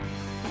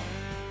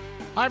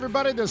Hi,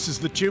 everybody. This is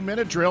the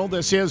 2-Minute Drill.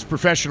 This is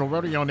professional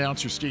rodeo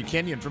announcer Steve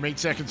Kenyon from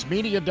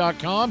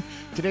 8secondsmedia.com.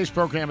 Today's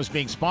program is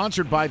being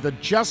sponsored by the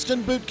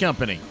Justin Boot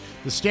Company,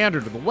 the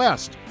standard of the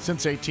West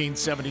since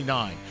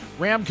 1879.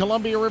 Ram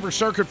Columbia River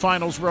Circuit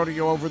Finals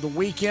rodeo over the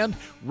weekend.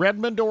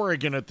 Redmond,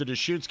 Oregon at the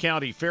Deschutes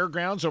County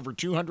Fairgrounds. Over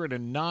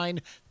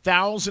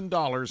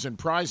 $209,000 in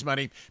prize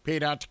money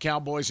paid out to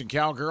cowboys and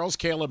cowgirls.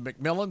 Caleb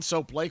McMillan,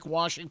 Soap Lake,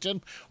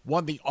 Washington,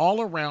 won the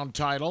all-around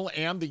title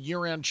and the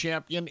year-end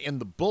champion in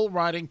the bull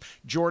riding.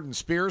 Jordan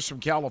Spears from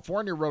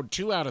California rode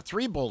 2 out of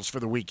 3 bulls for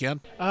the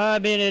weekend.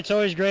 It's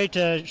always great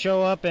to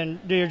show up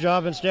and do your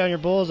job and stay on your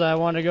bulls. I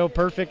wanted to go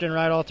perfect and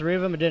ride all 3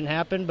 of them. It didn't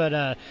happen,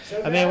 but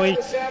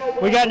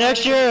we got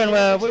next year, and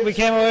we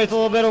came away with a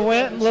little bit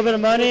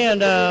of money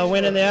and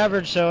winning the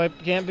average, so I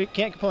can't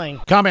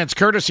complain. Comments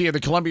courtesy of the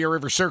Columbia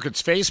River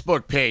Circuit's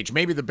Facebook page.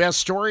 Maybe the best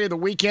story of the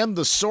weekend,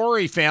 the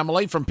Sorey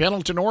family from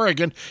Pendleton,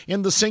 Oregon,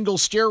 in the single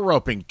steer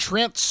roping.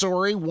 Trent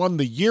Sorey won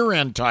the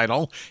year-end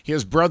title.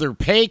 His brother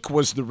Pake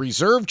was the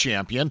reserve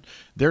champion.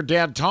 Their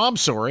dad, Tom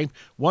Sorey,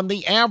 won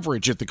the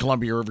average at the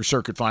Columbia River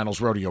Circuit Finals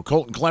rodeo.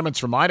 Colton Clements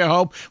from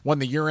Idaho won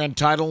the year-end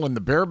title in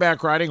the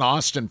bareback riding.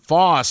 Austin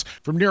Foss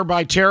from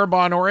nearby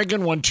Terrebonne,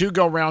 Oregon, won 2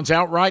 go-rounds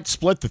outright,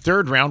 split the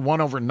third round,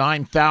 won over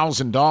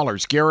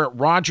 $9,000. Garrett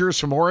Rogers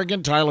from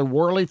Oregon, Tyler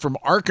Worley from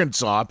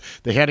Arkansas,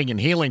 the heading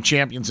and heeling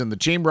champions in the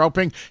team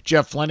roping.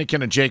 Jeff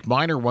Flanagan and Jake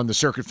Miner won the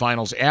Circuit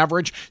Finals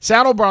average.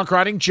 Saddle bronc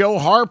riding, Joe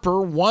Harper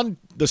won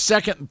the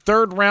second and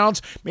third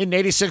rounds, made an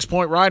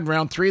 86-point ride in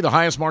round 3, the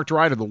highest marked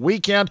ride of the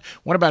weekend,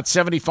 won about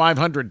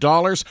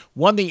 $7,500,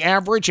 won the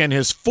average and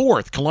his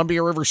 4th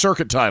Columbia River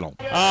Circuit title.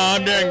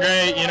 I'm doing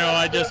great.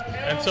 I just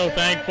am so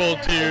thankful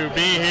to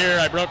be here.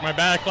 I broke my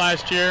back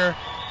last year,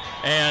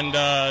 and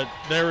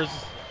there was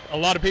a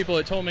lot of people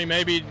that told me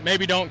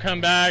maybe don't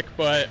come back,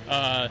 but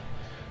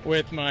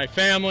with my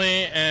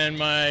family and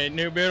my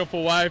new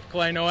beautiful wife,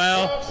 Clay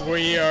Noel,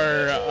 we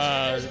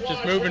are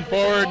just moving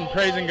forward and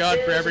praising God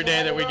for every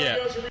day that we get.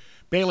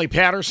 Bailey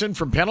Patterson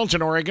from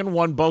Pendleton, Oregon,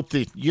 won both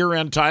the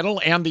year-end title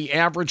and the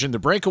average in the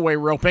breakaway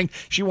roping.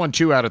 She won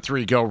 2 out of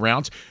 3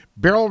 go-rounds.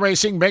 Barrel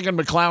racing, Megan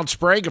McLeod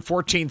Sprague, a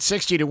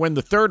 14.60 to win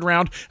the third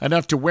round,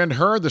 enough to win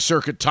her the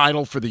circuit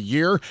title for the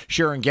year.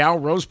 Sharon Gow,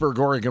 Roseburg,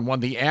 Oregon, won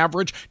the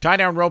average.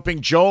 Tie-down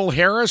roping, Joel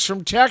Harris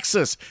from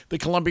Texas, the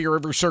Columbia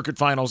River Circuit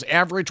Finals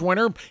average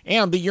winner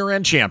and the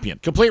year-end champion.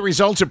 Complete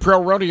results at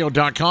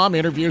ProRodeo.com.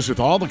 Interviews with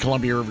all the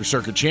Columbia River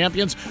Circuit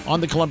champions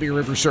on the Columbia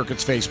River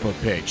Circuit's Facebook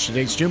page.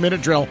 Today's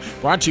 2-Minute Drill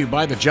brought to you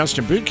by the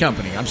Justin Boot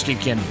Company. I'm Steve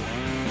Kenyon.